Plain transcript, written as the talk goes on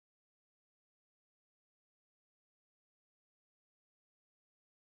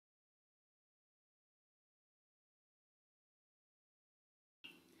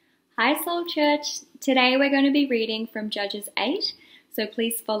Hi Soul Church! Today we're going to be reading from Judges 8, so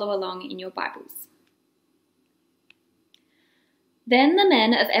please follow along in your Bibles. Then the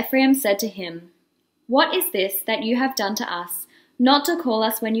men of Ephraim said to him, "What is this that you have done to us, not to call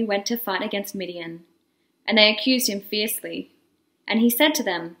us when you went to fight against Midian?" And they accused him fiercely. And he said to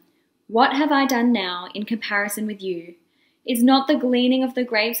them, "What have I done now in comparison with you? Is not the gleaning of the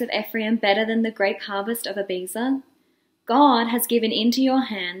grapes of Ephraim better than the grape harvest of Abiezer? God has given into your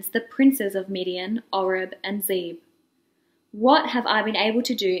hands the princes of Midian, Oreb, and Zeb. What have I been able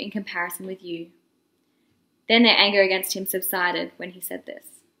to do in comparison with you?" Then their anger against him subsided when he said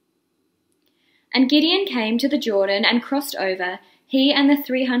this. And Gideon came to the Jordan and crossed over, he and the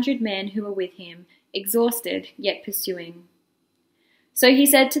 300 men who were with him, exhausted yet pursuing. So he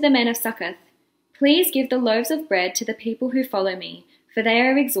said to the men of Succoth, "Please give the loaves of bread to the people who follow me, for they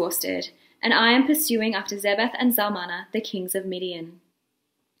are exhausted, and I am pursuing after Zebeth and Zalmunna, the kings of Midian."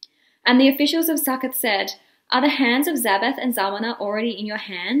 And the officials of Succoth said, "Are the hands of Zebeth and Zalmunna already in your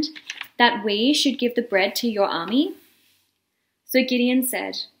hand, that we should give the bread to your army?" So Gideon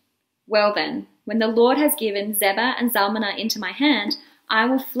said, "Well then, when the Lord has given Zebah and Zalmunna into my hand, I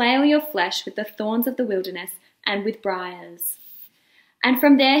will flail your flesh with the thorns of the wilderness and with briars." And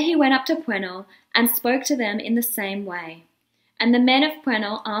from there he went up to Peniel and spoke to them in the same way. And the men of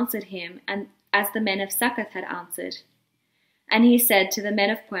Peniel answered him, and as the men of Succoth had answered. And he said to the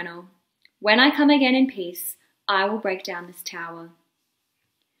men of Peniel, "When I come again in peace, I will break down this tower."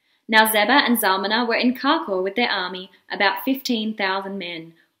 Now Zebah and Zalmunna were in Karkor with their army, about 15,000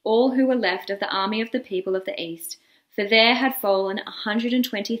 men, all who were left of the army of the people of the east, for there had fallen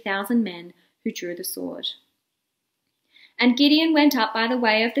 120,000 men who drew the sword. And Gideon went up by the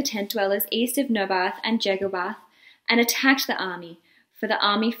way of the tent dwellers east of Nebaioth and Jegubath, and attacked the army, for the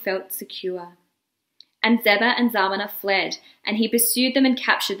army felt secure. And Zebah and Zalmunna fled, and he pursued them and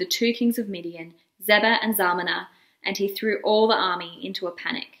captured the 2 kings of Midian, Zebah and Zalmunna, and he threw all the army into a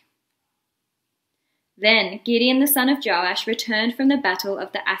panic. Then Gideon the son of Joash returned from the battle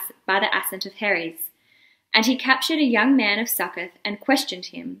by the ascent of Heres, and he captured a young man of Succoth and questioned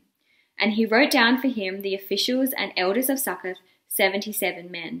him, and he wrote down for him the officials and elders of Succoth,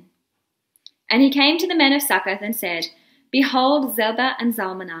 77 men. And he came to the men of Succoth and said, "Behold Zebah and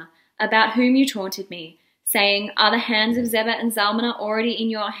Zalmunna, about whom you taunted me, saying, 'Are the hands of Zebah and Zalmunna already in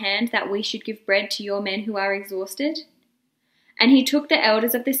your hand, that we should give bread to your men who are exhausted?' And he took the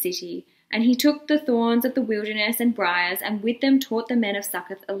elders of the city, and he took the thorns of the wilderness and briars, and with them taught the men of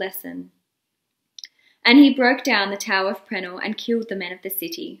Succoth a lesson. And he broke down the tower of Peniel and killed the men of the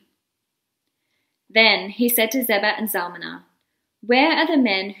city. Then he said to Zebah and Zalmunna, 'Where are the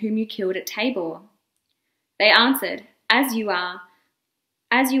men whom you killed at Tabor?' They answered, As you are,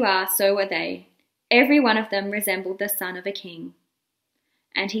 so are they. Every one of them resembled the son of a king.'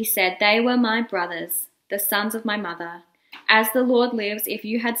 And he said, 'They were my brothers, the sons of my mother. As the Lord lives, if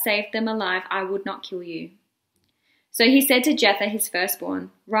you had saved them alive, I would not kill you.' So he said to Jephthah his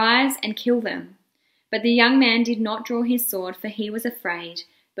firstborn, 'Rise and kill them.' But the young man did not draw his sword, for he was afraid,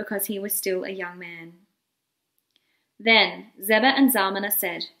 because he was still a young man. Then Zebah and Zalmunna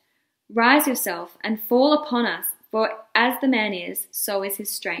said, 'Rise yourself and fall upon us, for as the man is, so is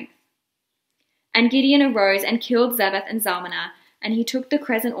his strength.' And Gideon arose and killed Zebah and Zalmunna, and he took the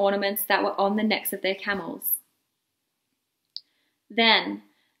crescent ornaments that were on the necks of their camels. Then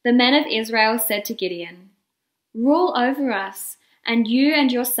the men of Israel said to Gideon, 'Rule over us, and you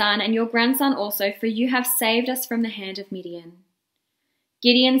and your son and your grandson also, for you have saved us from the hand of Midian.'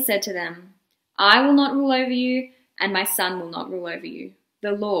 Gideon said to them, 'I will not rule over you, and my son will not rule over you.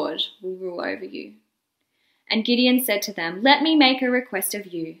 The Lord will rule over you.' And Gideon said to them, 'Let me make a request of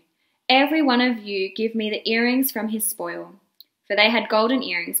you. Every one of you give me the earrings from his spoil,' for they had golden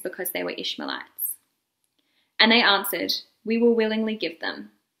earrings because they were Ishmaelites. And they answered, 'We will willingly give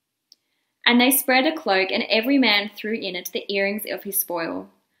them.' And they spread a cloak, and every man threw in it the earrings of his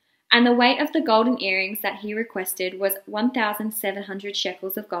spoil. And the weight of the golden earrings that he requested was 1,700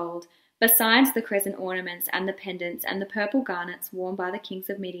 shekels of gold, besides the crescent ornaments and the pendants and the purple garnets worn by the kings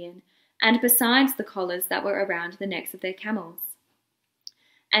of Midian, and besides the collars that were around the necks of their camels.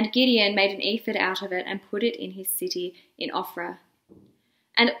 And Gideon made an ephod out of it and put it in his city in Ophrah.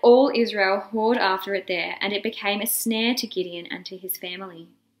 And all Israel whored after it there, and it became a snare to Gideon and to his family.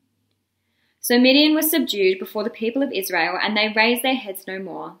 So Midian was subdued before the people of Israel, and they raised their heads no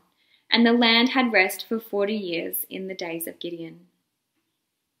more. And the land had rest for 40 years in the days of Gideon.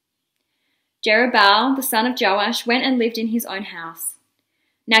 Jerubbaal, the son of Joash, went and lived in his own house.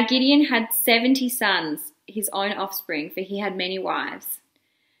 Now Gideon had 70 sons, his own offspring, for he had many wives.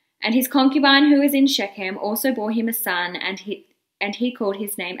 And his concubine who was in Shechem also bore him a son, and and he called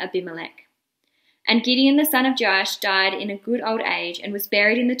his name Abimelech. And Gideon the son of Joash died in a good old age and was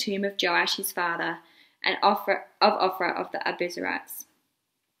buried in the tomb of Joash his father, and Ophrah of the Abiezrites.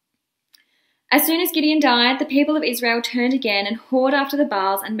 As soon as Gideon died, the people of Israel turned again and whored after the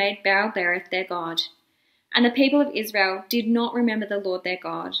Baals and made Baal-berith their god. And the people of Israel did not remember the Lord their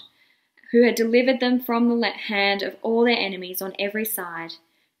God, who had delivered them from the hand of all their enemies on every side,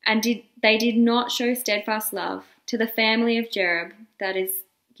 and they did not show steadfast love to the family of Jerub, that is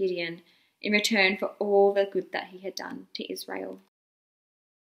Gideon, in return for all the good that he had done to Israel.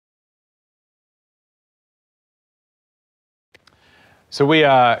 So we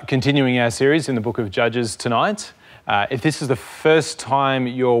are continuing our series in the book of Judges tonight. If this is the first time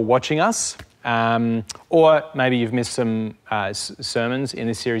you're watching us, or maybe you've missed some sermons in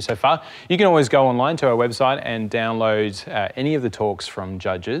this series so far, you can always go online to our website and download any of the talks from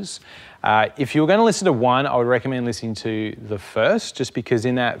Judges. If you were going to listen to one, I would recommend listening to the first, just because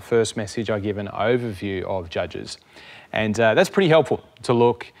in that first message I give an overview of Judges. And that's pretty helpful to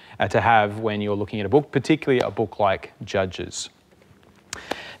look to have when you're looking at a book, particularly a book like Judges.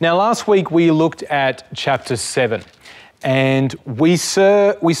 Now, last week we looked at chapter 7, and we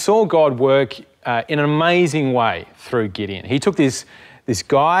saw God work in an amazing way through Gideon. He took this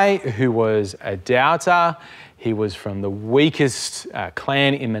guy who was a doubter. He was from the weakest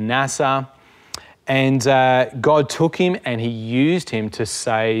clan in Manasseh, and God took him and he used him to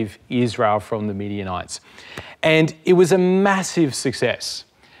save Israel from the Midianites. And it was a massive success.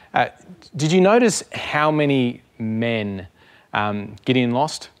 Did you notice how many men Gideon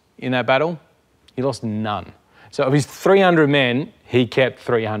lost in that battle? He lost none. So of his 300 men, he kept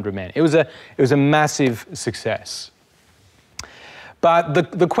 300 men. It was a massive success. But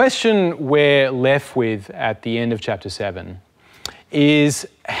the question we're left with at the end of chapter 7 is,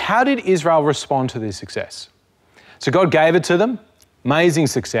 how did Israel respond to this success? So God gave it to them, amazing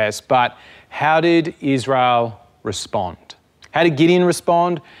success, but how did Israel respond? How did Gideon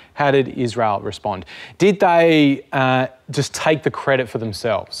respond? How did Israel respond? Did they just take the credit for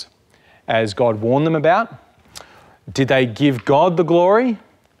themselves, as God warned them about? Did they give God the glory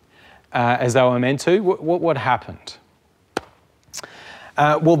as they were meant to? What happened?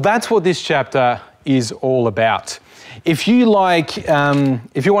 Well, that's what this chapter is all about. If you're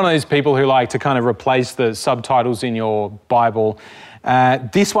one of those people who like to kind of replace the subtitles in your Bible,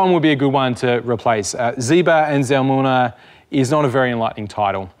 this one would be a good one to replace. Zeba and Zalmunna is not a very enlightening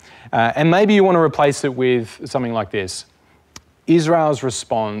title. And maybe you want to replace it with something like this: Israel's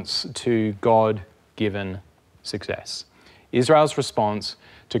response to God-given success. Israel's response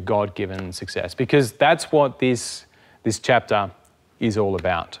to God-given success, because that's what this chapter is all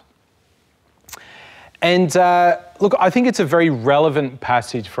about. And look, I think it's a very relevant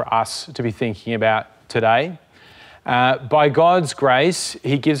passage for us to be thinking about today. By God's grace,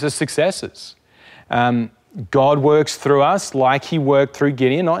 he gives us successes. God works through us like he worked through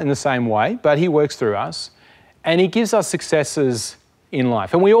Gideon, not in the same way, but he works through us, and he gives us successes in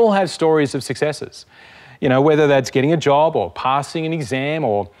life. And we all have stories of successes, whether that's getting a job or passing an exam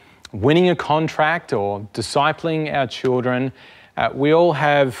or winning a contract or discipling our children. We all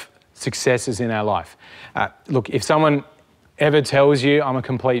have successes in our life. Look, if someone ever tells you I'm a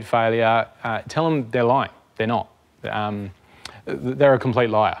complete failure, tell them they're lying. They're not. They're a complete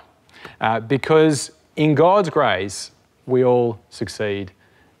liar. Because in God's grace, we all succeed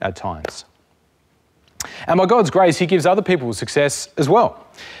at times. And by God's grace, he gives other people success as well.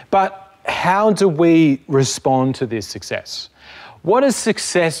 But how do we respond to this success? What does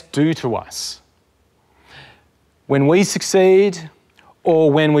success do to us? When we succeed,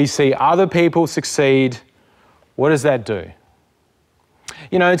 or when we see other people succeed, what does that do?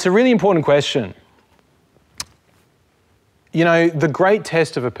 It's a really important question. The great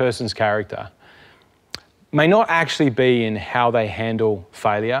test of a person's character may not actually be in how they handle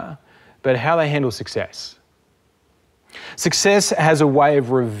failure, but how they handle success. Success has a way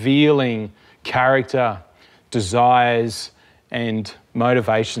of revealing character, desires, and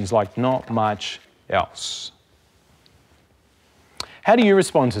motivations like not much else. How do you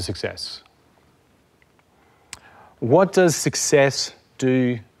respond to success? What does success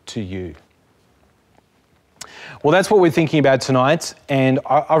do to you? Well, that's what we're thinking about tonight, and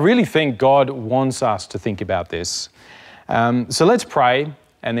I really think God wants us to think about this. So let's pray,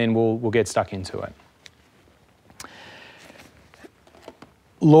 and then we'll get stuck into it.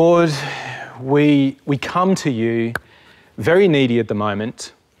 Lord, we come to you very needy at the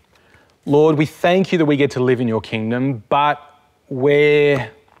moment. Lord, we thank you that we get to live in your kingdom, but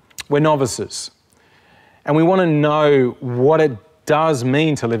we're novices. And we want to know what it does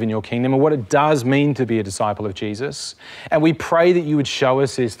mean to live in your kingdom and what it does mean to be a disciple of Jesus. And we pray that you would show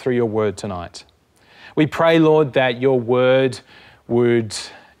us this through your word tonight. We pray, Lord, that your word would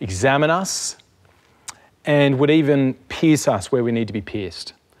examine us and would even pierce us where we need to be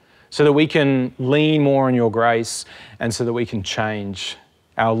pierced, so that we can lean more on your grace and so that we can change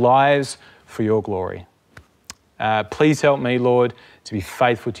our lives for your glory. Please help me, Lord, to be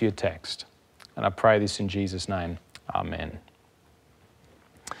faithful to your text. And I pray this in Jesus' name. Amen.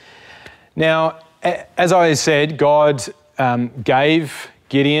 Now, as I said, God gave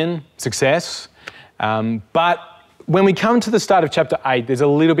Gideon success, but when we come to the start of chapter 8, there's a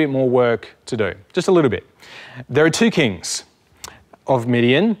little bit more work to do, just a little bit. There are two kings of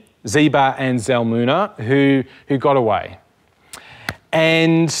Midian, Zebah and Zalmunna, who got away.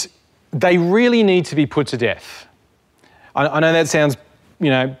 And they really need to be put to death. I know that sounds,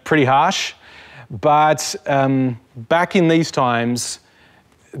 pretty harsh, but back in these times,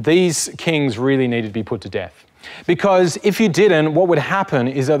 these kings really needed to be put to death. Because if you didn't, what would happen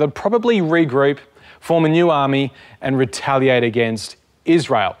is that they'd probably regroup, form a new army, and retaliate against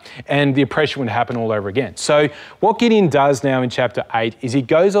Israel. And the oppression would happen all over again. So what Gideon does now in chapter 8 is he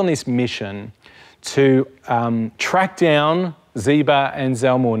goes on this mission to track down Zebah and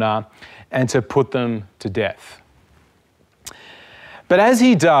Zalmunna and to put them to death. But as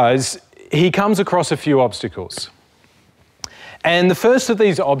he does, he comes across a few obstacles. And the first of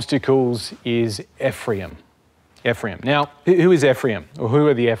these obstacles is Ephraim. Now, who is Ephraim? Or who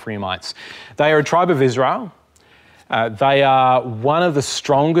are the Ephraimites? They are a tribe of Israel. They are one of the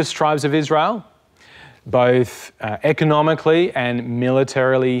strongest tribes of Israel, both economically and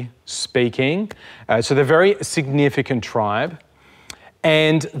militarily speaking. So they're a very significant tribe.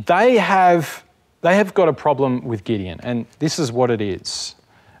 And they have got a problem with Gideon. And this is what it is.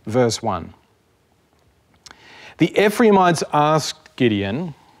 Verse 1. The Ephraimites asked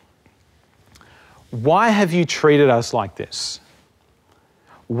Gideon, "Why have you treated us like this?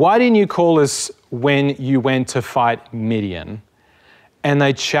 Why didn't you call us when you went to fight Midian?" And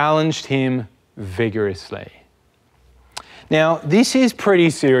they challenged him vigorously. Now, this is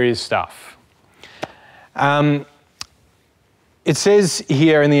pretty serious stuff. It says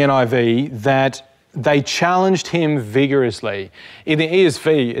here in the NIV that they challenged him vigorously. In the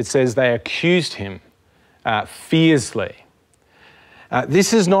ESV, it says they accused him fiercely.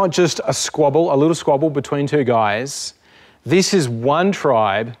 This is not just a little squabble between two guys. This is one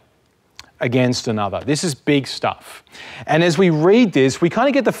tribe against another. This is big stuff. And as we read this, we kind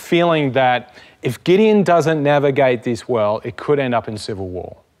of get the feeling that if Gideon doesn't navigate this well, it could end up in civil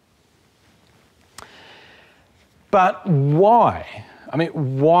war. But why? I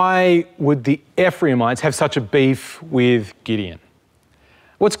mean, why would the Ephraimites have such a beef with Gideon?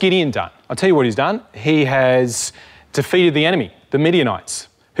 What's Gideon done? I'll tell you what he's done. He has defeated the enemy, the Midianites,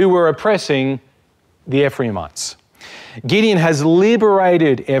 who were oppressing the Ephraimites. Gideon has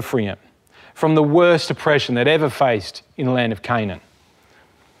liberated Ephraim from the worst oppression they'd ever faced in the land of Canaan.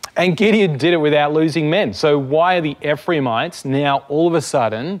 And Gideon did it without losing men. So why are the Ephraimites now all of a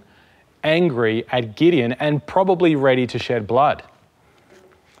sudden angry at Gideon and probably ready to shed blood?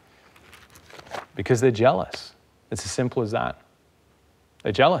 Because they're jealous. It's as simple as that.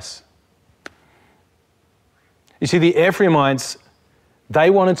 They're jealous. You see, the Ephraimites, they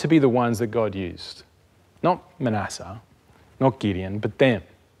wanted to be the ones that God used. Not Manasseh, not Gideon, but them.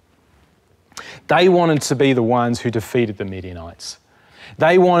 They wanted to be the ones who defeated the Midianites.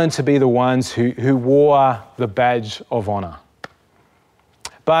 They wanted to be the ones who wore the badge of honor.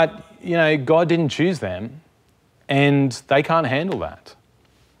 But, God didn't choose them, and they can't handle that.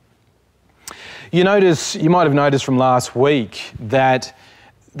 You might have noticed from last week that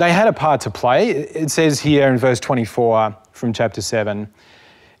they had a part to play. It says here in verse 24 from chapter 7,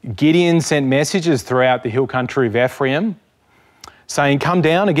 Gideon sent messages throughout the hill country of Ephraim saying, "Come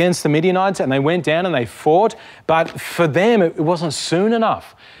down against the Midianites," and they went down and they fought. But for them, it wasn't soon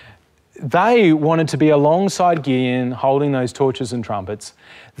enough. They wanted to be alongside Gideon holding those torches and trumpets.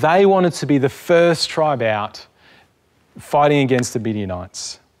 They wanted to be the first tribe out fighting against the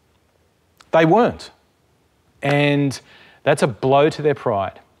Midianites. They weren't. And that's a blow to their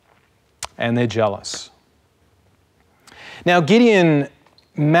pride. And they're jealous. Now, Gideon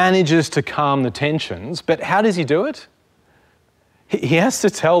manages to calm the tensions, but how does he do it? He has to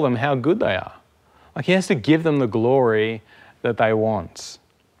tell them how good they are. He has to give them the glory that they want.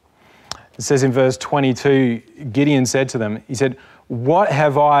 It says in verse 22, Gideon said to them, he said, "What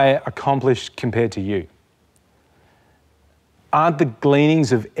have I accomplished compared to you? Aren't the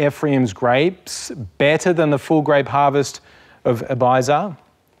gleanings of Ephraim's grapes better than the full grape harvest of Abiezer?"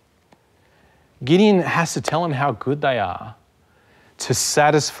 Gideon has to tell them how good they are to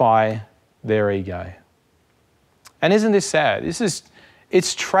satisfy their ego. And isn't this sad?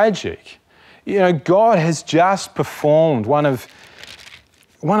 It's tragic. You know, God has just performed one of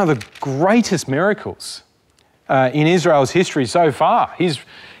the greatest miracles in Israel's history so far.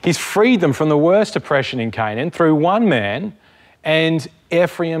 He's freed them from the worst oppression in Canaan through one man, and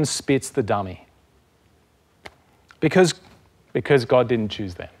Ephraim spits the dummy. Because God didn't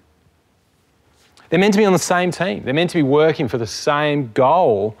choose them. They're meant to be on the same team. They're meant to be working for the same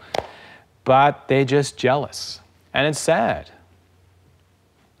goal, but they're just jealous. And it's sad.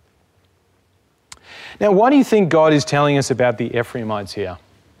 Now, what do you think God is telling us about the Ephraimites here?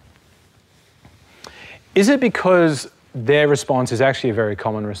 Is it because their response is actually a very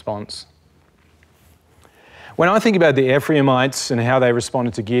common response? When I think about the Ephraimites and how they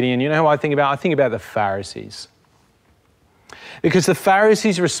responded to Gideon, you know who I think about? I think about the Pharisees. Because the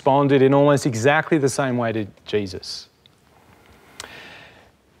Pharisees responded in almost exactly the same way to Jesus.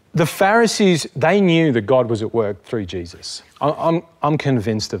 The Pharisees, they knew that God was at work through Jesus. I'm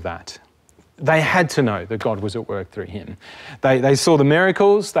convinced of that. They had to know that God was at work through him. They saw the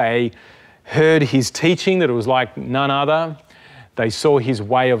miracles, they heard his teaching that it was like none other. They saw his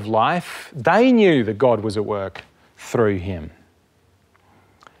way of life. They knew that God was at work through him.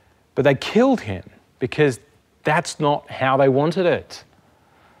 But they killed him because that's not how they wanted it.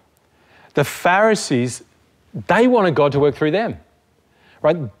 The Pharisees, they wanted God to work through them,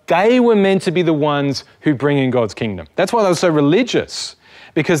 right? They were meant to be the ones who bring in God's kingdom. That's why they were so religious,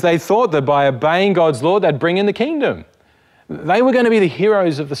 because they thought that by obeying God's law, they'd bring in the kingdom. They were going to be the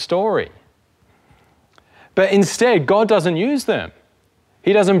heroes of the story. But instead, God doesn't use them.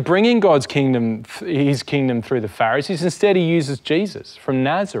 He doesn't bring in God's kingdom, his kingdom through the Pharisees. Instead, he uses Jesus from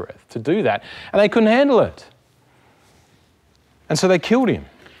Nazareth to do that. And they couldn't handle it. And so they killed him.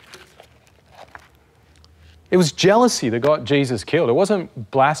 It was jealousy that got Jesus killed. It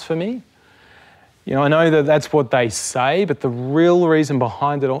wasn't blasphemy. You know, I know that that's what they say, but the real reason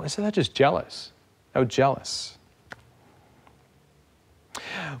behind it all is that they're just jealous. They were jealous.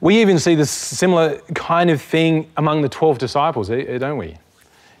 We even see this similar kind of thing among the 12 disciples, don't we? You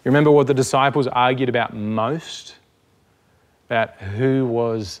remember what the disciples argued about most? About who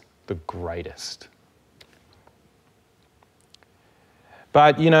was the greatest.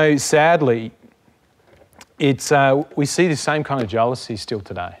 But, you know, sadly, we see the same kind of jealousy still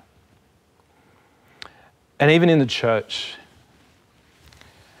today. And even in the church,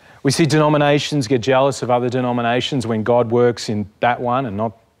 we see denominations get jealous of other denominations when God works in that one and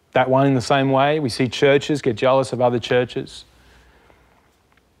not that one in the same way. We see churches get jealous of other churches.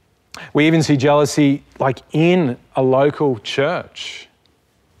 We even see jealousy like in a local church.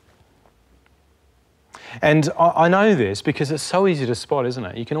 And I know this because it's so easy to spot, isn't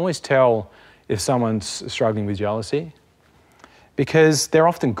it? You can always tell if someone's struggling with jealousy because they're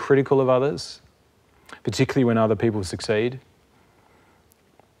often critical of others, particularly when other people succeed.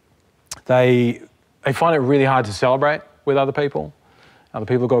 They find it really hard to celebrate with other people. Other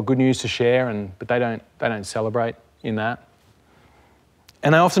people have got good news to share, but they don't celebrate in that.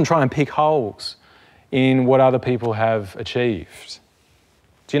 And they often try and pick holes in what other people have achieved.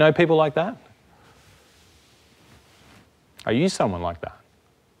 Do you know people like that? Are you someone like that?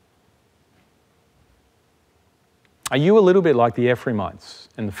 Are you a little bit like the Ephraimites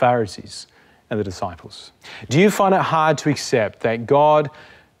and the Pharisees and the disciples? Do you find it hard to accept that God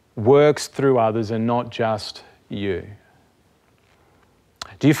works through others and not just you?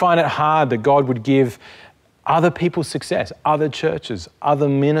 Do you find it hard that God would give other people success, other churches, other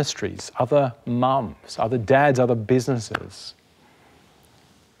ministries, other mums, other dads, other businesses?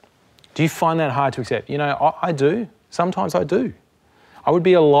 Do you find that hard to accept? You know, I do. Sometimes I do. I would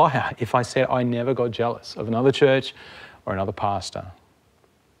be a liar if I said I never got jealous of another church or another pastor.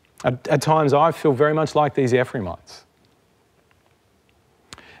 At times I feel very much like these Ephraimites.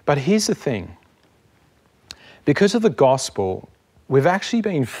 But here's the thing. Because of the gospel, we've actually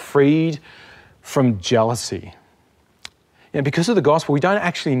been freed from jealousy. You know, because of the gospel, we don't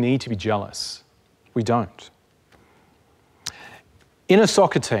actually need to be jealous. We don't. In a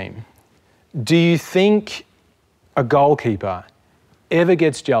soccer team, do you think a goalkeeper ever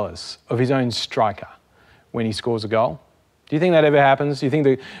gets jealous of his own striker when he scores a goal? Do you think that ever happens? Do you think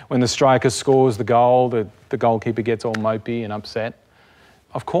that when the striker scores the goal, the goalkeeper gets all mopey and upset?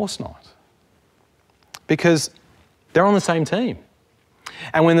 Of course not. Because they're on the same team.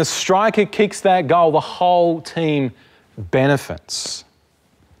 And when the striker kicks that goal, the whole team benefits.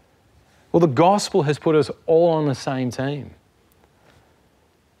 Well, the gospel has put us all on the same team.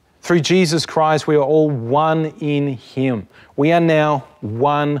 Through Jesus Christ, we are all one in him. We are now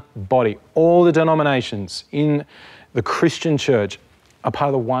one body. All the denominations in the Christian church are part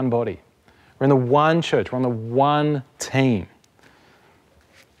of the one body. We're in the one church. We're on the one team.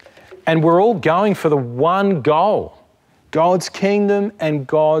 And we're all going for the one goal, God's kingdom and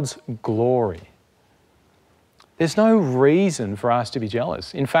God's glory. There's no reason for us to be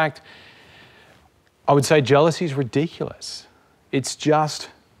jealous. In fact, I would say jealousy is ridiculous. It's just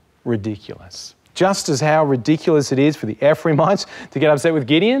ridiculous. Just as how ridiculous it is for the Ephraimites to get upset with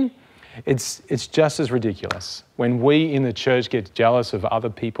Gideon, it's just as ridiculous when we in the church get jealous of other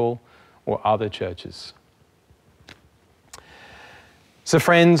people or other churches. So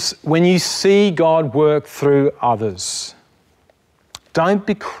friends, when you see God work through others, don't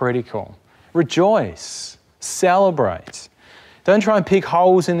be critical. Rejoice. Celebrate. Don't try and pick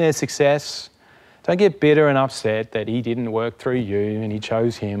holes in their success. Don't get bitter and upset that he didn't work through you and he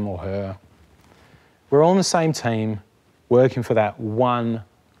chose him or her. We're all on the same team working for that one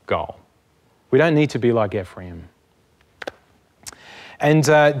goal. We don't need to be like Ephraim. And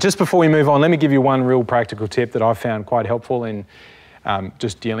just before we move on, let me give you one real practical tip that I found quite helpful in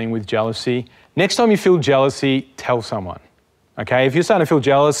just dealing with jealousy. Next time you feel jealousy, tell someone. Okay? If you're starting to feel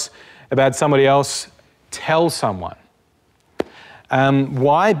jealous about somebody else, tell someone.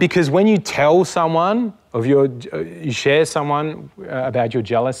 Why? Because when you tell someone you share someone about your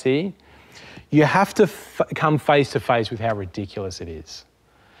jealousy, you have to come face to face with how ridiculous it is.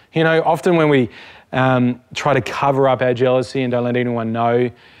 You know, often when we try to cover up our jealousy and don't let anyone know,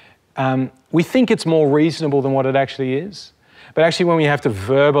 we think it's more reasonable than what it actually is. But actually when we have to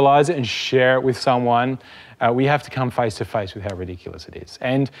verbalize it and share it with someone, we have to come face to face with how ridiculous it is.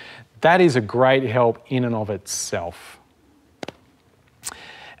 And that is a great help in and of itself.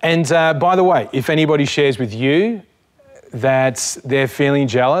 And by the way, if anybody shares with you that they're feeling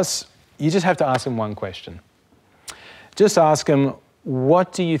jealous, you just have to ask them one question. Just ask them,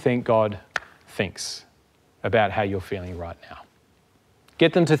 what do you think God thinks about how you're feeling right now?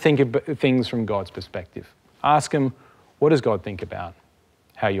 Get them to think of things from God's perspective. Ask them, what does God think about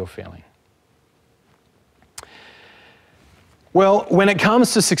how you're feeling? Well, when it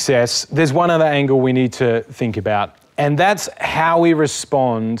comes to success, there's one other angle we need to think about, and that's how we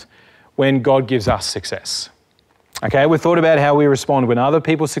respond when God gives us success. Okay, we've thought about how we respond when other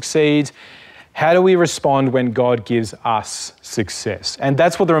people succeed. How do we respond when God gives us success? And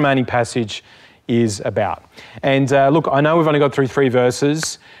that's what the remaining passage is about. And look, I know we've only got through 3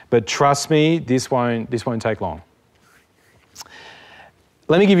 verses, but trust me, this won't take long.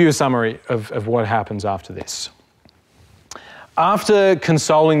 Let me give you a summary of what happens after this. After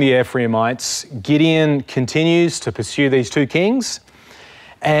consoling the Ephraimites, Gideon continues to pursue these 2 kings.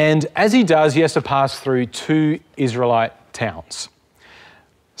 And as he does, he has to pass through 2 Israelite towns,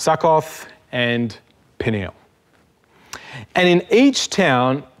 Succoth and Peniel. And in each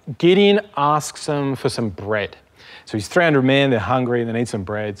town, Gideon asks them for some bread. So he's 300 men, they're hungry, they need some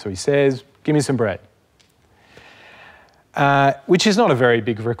bread. So he says, give me some bread. Which is not a very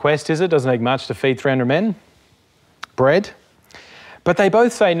big request, is it? Doesn't take much to feed 300 men. Bread. But they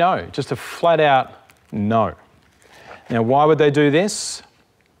both say no, just a flat out no. Now, why would they do this?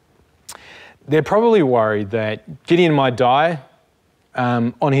 They're probably worried that Gideon might die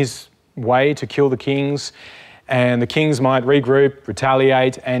on his way to kill the kings, and the kings might regroup,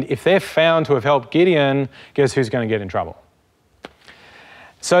 retaliate, and if they're found to have helped Gideon, guess who's going to get in trouble?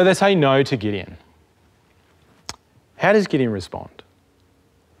 So they say no to Gideon. How does Gideon respond?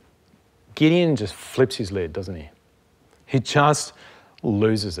 Gideon just flips his lid, doesn't he? He just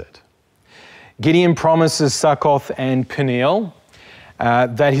loses it. Gideon promises Succoth and Peniel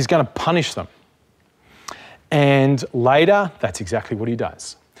that he's going to punish them. And later, that's exactly what he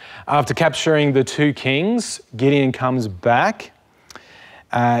does. After capturing the 2 kings, Gideon comes back.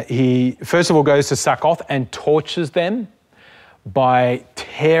 He first of all goes to Succoth and tortures them by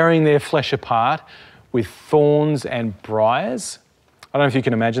tearing their flesh apart with thorns and briars. I don't know if you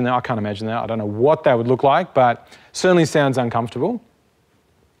can imagine that. I can't imagine that. I don't know what that would look like, but certainly sounds uncomfortable.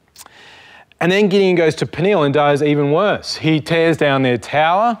 And then Gideon goes to Peniel and does even worse. He tears down their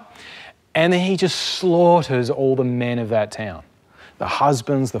tower, and then he just slaughters all the men of that town. The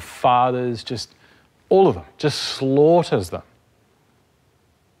husbands, the fathers, just all of them, just slaughters them.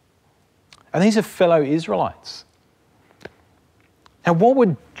 And these are fellow Israelites. Now, what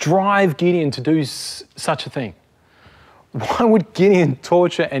would drive Gideon to do such a thing? Why would Gideon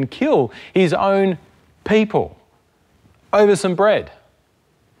torture and kill his own people over some bread?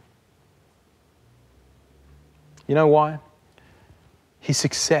 You know why? His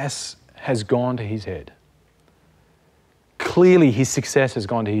success has gone to his head. Clearly, his success has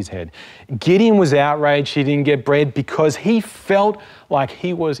gone to his head. Gideon was outraged he didn't get bread because he felt like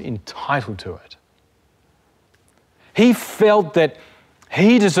he was entitled to it. He felt that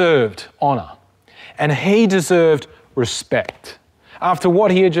He deserved honor and he deserved respect. After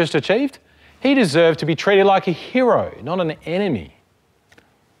what he had just achieved, he deserved to be treated like a hero, not an enemy.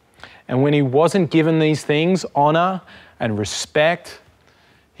 And when he wasn't given these things, honor and respect,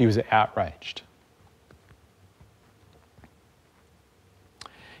 he was outraged.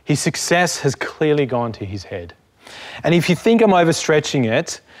 His success has clearly gone to his head. And if you think I'm overstretching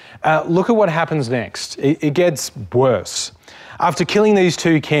it, look at what happens next. It gets worse. After killing these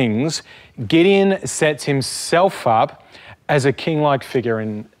two kings, Gideon sets himself up as a king-like figure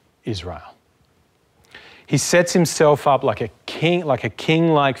in Israel. He sets himself up like a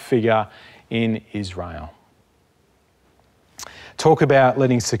king-like figure in Israel. Talk about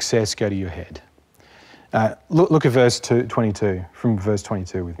letting success go to your head. Look at verse 22, from verse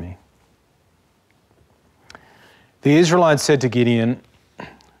 22 with me. The Israelites said to Gideon,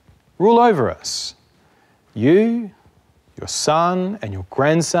 "Rule over us, you, your son and your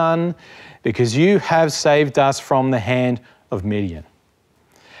grandson, because you have saved us from the hand of Midian."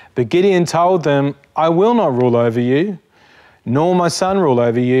 But Gideon told them, "I will not rule over you, nor my son rule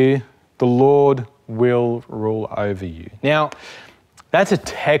over you. The Lord will rule over you." Now, that's a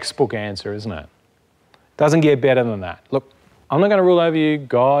textbook answer, isn't it? Doesn't get better than that. Look, I'm not going to rule over you.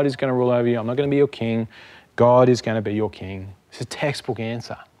 God is going to rule over you. I'm not going to be your king. God is going to be your king. It's a textbook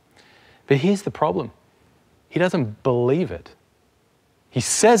answer. But here's the problem. He doesn't believe it. He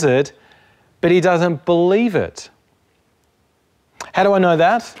says it, but he doesn't believe it. How do I know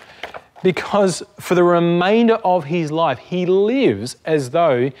that? Because for the remainder of his life, he lives as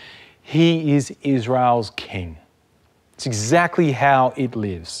though he is Israel's king. It's exactly how it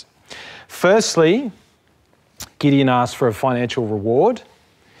lives. Firstly, Gideon asked for a financial reward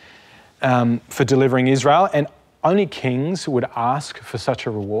for delivering Israel, and only kings would ask for such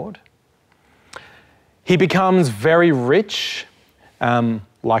a reward. He becomes very rich,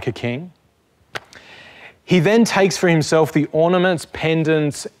 like a king. He then takes for himself the ornaments,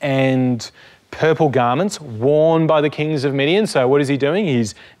 pendants, and purple garments worn by the kings of Midian. So what is he doing?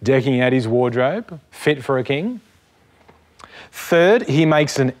 He's decking out his wardrobe, fit for a king. Third, he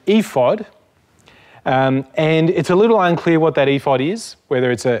makes an ephod. And it's a little unclear what that ephod is,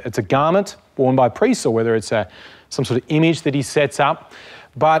 whether it's a garment worn by priests or whether it's some sort of image that he sets up.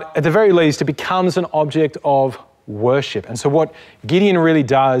 But at the very least, it becomes an object of worship. And so what Gideon really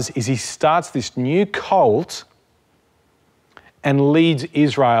does is he starts this new cult and leads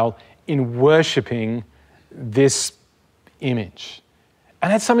Israel in worshipping this image.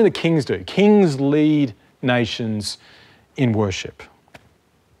 And that's something that kings do. Kings lead nations in worship.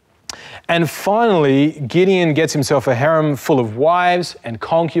 And finally, Gideon gets himself a harem full of wives and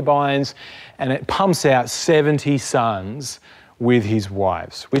concubines, and it pumps out 70 sons with his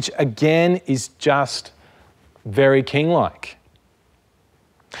wives, which again is just very king-like.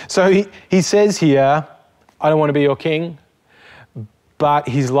 So he says here, "I don't want to be your king," but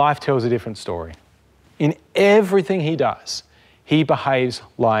his life tells a different story. In everything he does, he behaves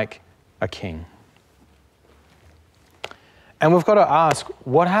like a king. And we've got to ask,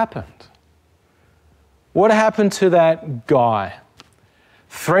 what happened? What happened to that guy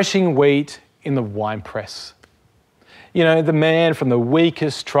threshing wheat in the winepress? You know, the man from the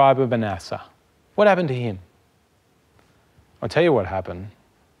weakest tribe of Manasseh. What happened to him? I'll tell you what happened.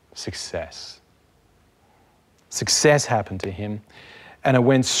 Success. Success happened to him, and it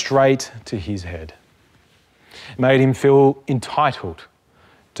went straight to his head. It made him feel entitled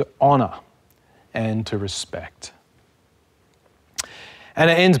to honor and to respect. And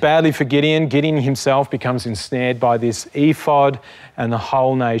it ends badly for Gideon. Gideon himself becomes ensnared by this ephod, and the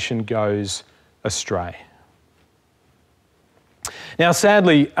whole nation goes astray. Now,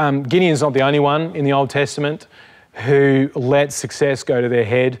 sadly, Gideon's not the only one in the Old Testament who let success go to their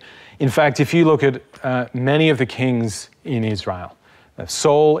head. In fact, if you look at many of the kings in Israel,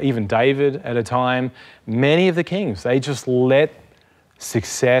 Saul, even David at a time, many of the kings, they just let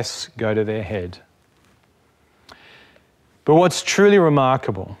success go to their head. But what's truly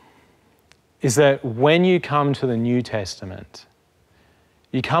remarkable is that when you come to the New Testament,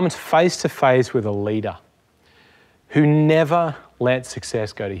 you come face to face with a leader who never let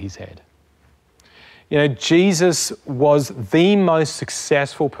success go to his head. You know, Jesus was the most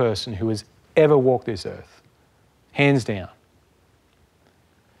successful person who has ever walked this earth, hands down.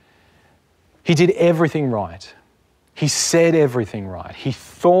 He did everything right. He said everything right. He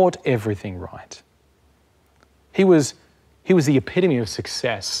thought everything right. He was the epitome of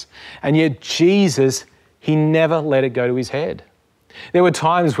success. And yet Jesus, he never let it go to his head. There were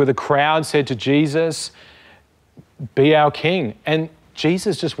times where the crowd said to Jesus, "Be our king." And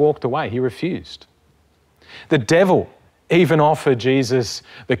Jesus just walked away. He refused. The devil even offered Jesus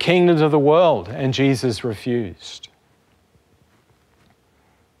the kingdoms of the world, and Jesus refused.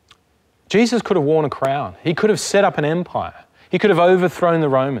 Jesus could have worn a crown. He could have set up an empire. He could have overthrown the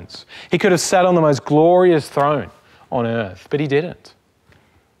Romans. He could have sat on the most glorious throne on earth, but he didn't.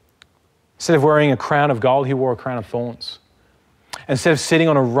 Instead of wearing a crown of gold, he wore a crown of thorns. Instead of sitting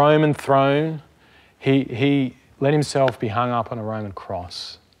on a Roman throne, he let himself be hung up on a Roman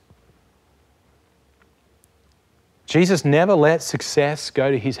cross. Jesus never let success go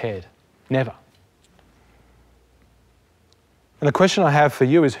to his head. Never. And the question I have for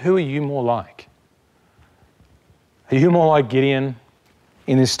you is, who are you more like? Are you more like Gideon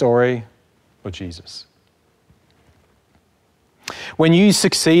in this story or Jesus? When you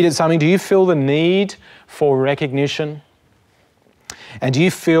succeed at something, do you feel the need for recognition? And do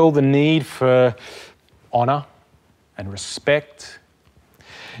you feel the need for honour and respect?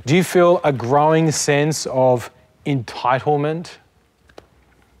 Do you feel a growing sense of entitlement?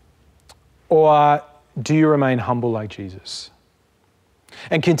 Or do you remain humble like Jesus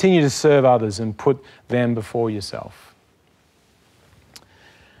and continue to serve others and put them before yourself?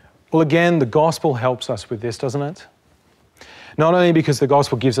 Well, again, the gospel helps us with this, doesn't it? Not only because the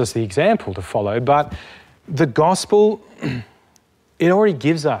gospel gives us the example to follow, but the gospel, it already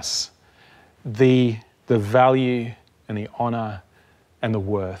gives us the value and the honour and the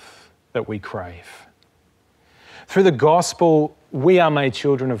worth that we crave. Through the gospel, we are made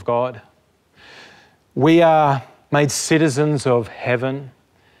children of God. We are made citizens of heaven,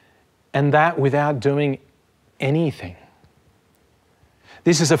 and that without doing anything.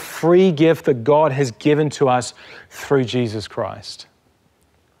 This is a free gift that God has given to us through Jesus Christ.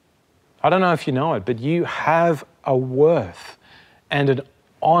 I don't know if you know it, but you have a worth and an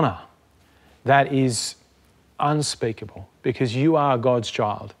honour that is unspeakable because you are God's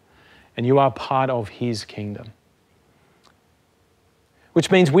child and you are part of his kingdom. Which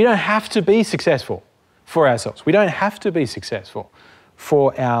means we don't have to be successful for ourselves. We don't have to be successful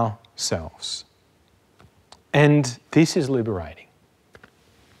for ourselves. And this is liberating.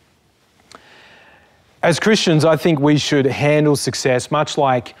 As Christians, I think we should handle success much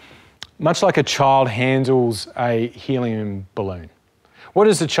like a child handles a helium balloon. What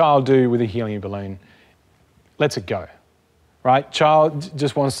does a child do with a helium balloon? Lets it go, right? Child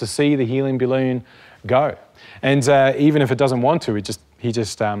just wants to see the helium balloon go. And even if it doesn't want to,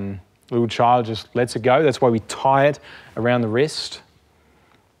 little child just lets it go. That's why we tie it around the wrist.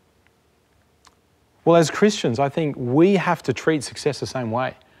 Well, as Christians, I think we have to treat success the same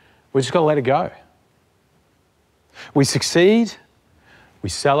way. We're just got to let it go. We succeed, we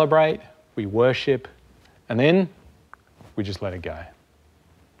celebrate, we worship, and then we just let it go.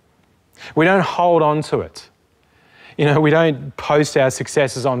 We don't hold on to it. You know, we don't post our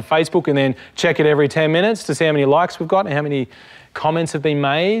successes on Facebook and then check it every 10 minutes to see how many likes we've got and how many comments have been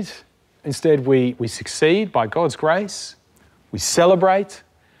made. Instead, we succeed by God's grace, we celebrate,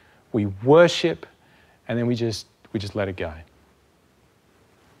 we worship, and then we just let it go.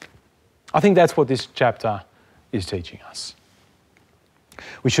 I think that's what this chapter is teaching us.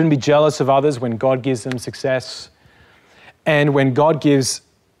 We shouldn't be jealous of others when God gives them success. And when God gives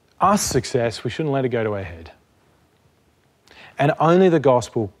us success, we shouldn't let it go to our head. And only the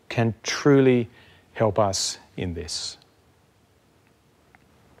gospel can truly help us in this.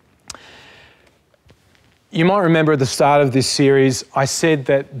 You might remember at the start of this series, I said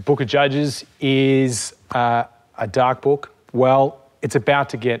that Book of Judges is a dark book. Well, it's about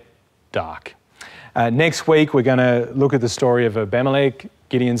to get dark. Next week, we're going to look at the story of Abimelech,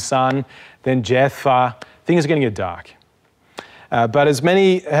 Gideon's son, then Jephthah. Things are going to get dark. But as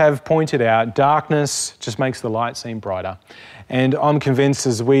many have pointed out, darkness just makes the light seem brighter. And I'm convinced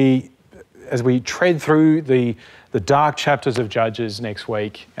as we tread through the dark chapters of Judges next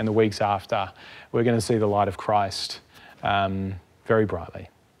week and the weeks after, we're going to see the light of Christ very brightly.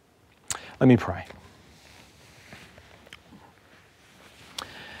 Let me pray.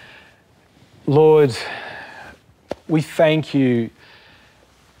 Lord, we thank you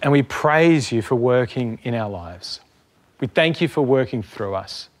and we praise you for working in our lives. We thank you for working through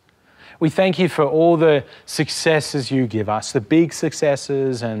us. We thank you for all the successes you give us, the big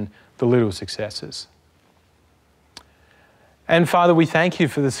successes and the little successes. And Father, we thank you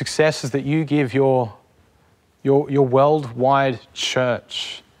for the successes that you give your worldwide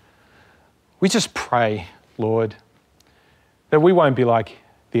church. We just pray, Lord, that we won't be like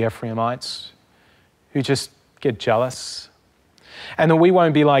the Ephraimites who just get jealous, and that we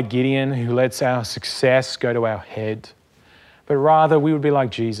won't be like Gideon who lets our success go to our head, but rather we would be like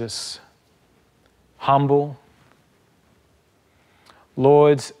Jesus, humble.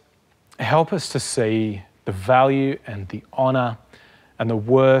 Lord, help us to see the the value and the honour and the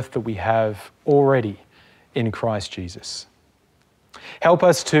worth that we have already in Christ Jesus. Help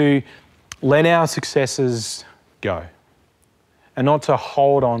us to let our successes go and not to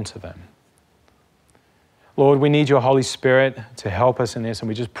hold on to them. Lord, we need your Holy Spirit to help us in this, and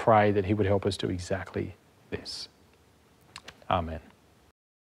we just pray that he would help us do exactly this. Amen.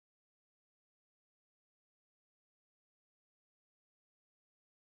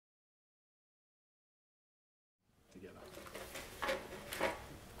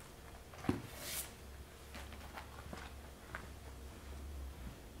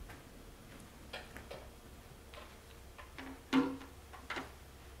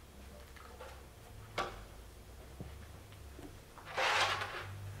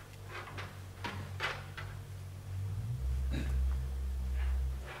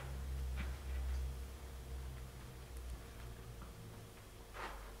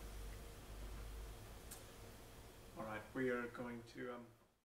 All right, we are going to